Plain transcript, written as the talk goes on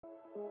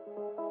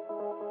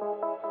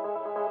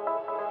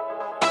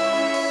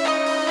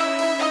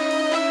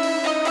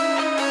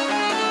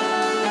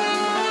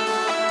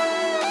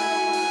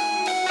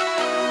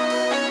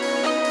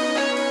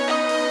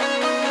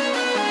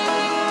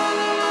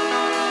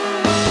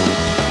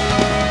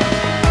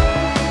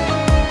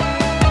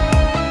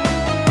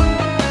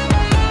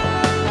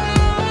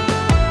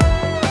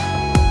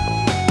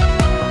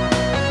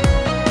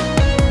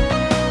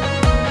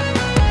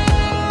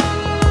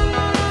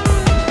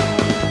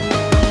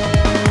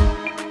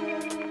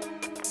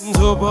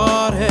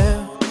دوباره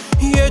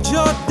یه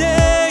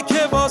جاده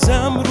که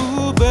بازم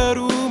رو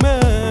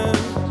برومه،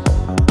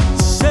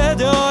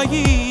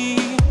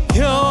 صدایی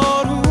که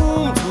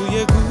آروم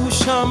توی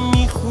گوشم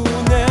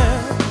میخونه.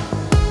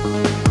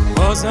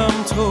 بازم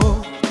تو،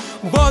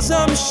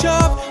 بازم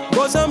شب،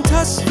 بازم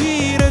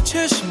تصویر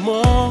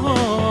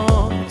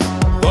چشمات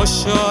با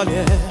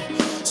شال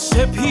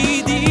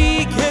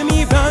سپیدی که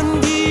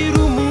میبندی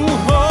رو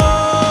موهات.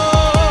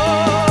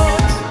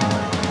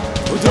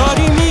 تو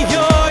داری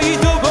میای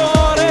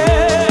دوباره،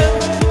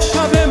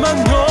 شب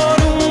من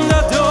آروم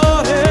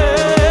نداره،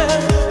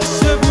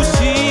 حس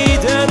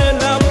بوسیدن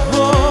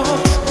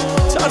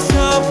لبات ترس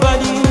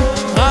اولین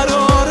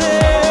قراره.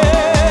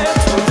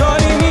 تو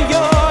داری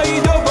میای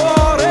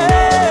دوباره،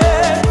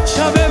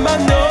 شب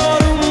من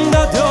آروم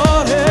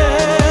نداره،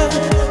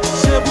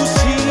 حس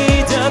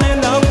بوسیدن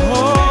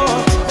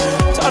لبات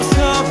ترس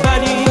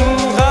اولین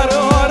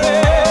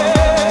قراره.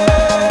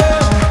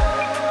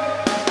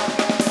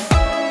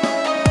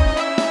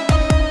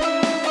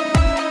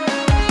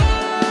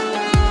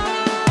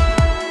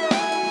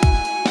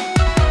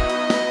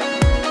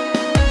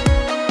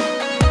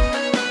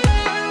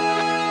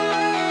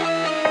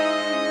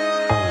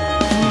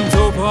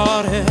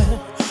 دوباره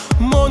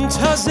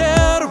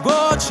منتظر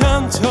با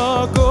چند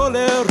تا گل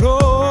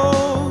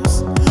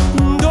روز،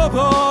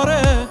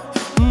 دوباره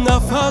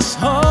نفس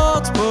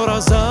هات پر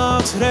از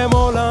عطر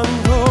مولم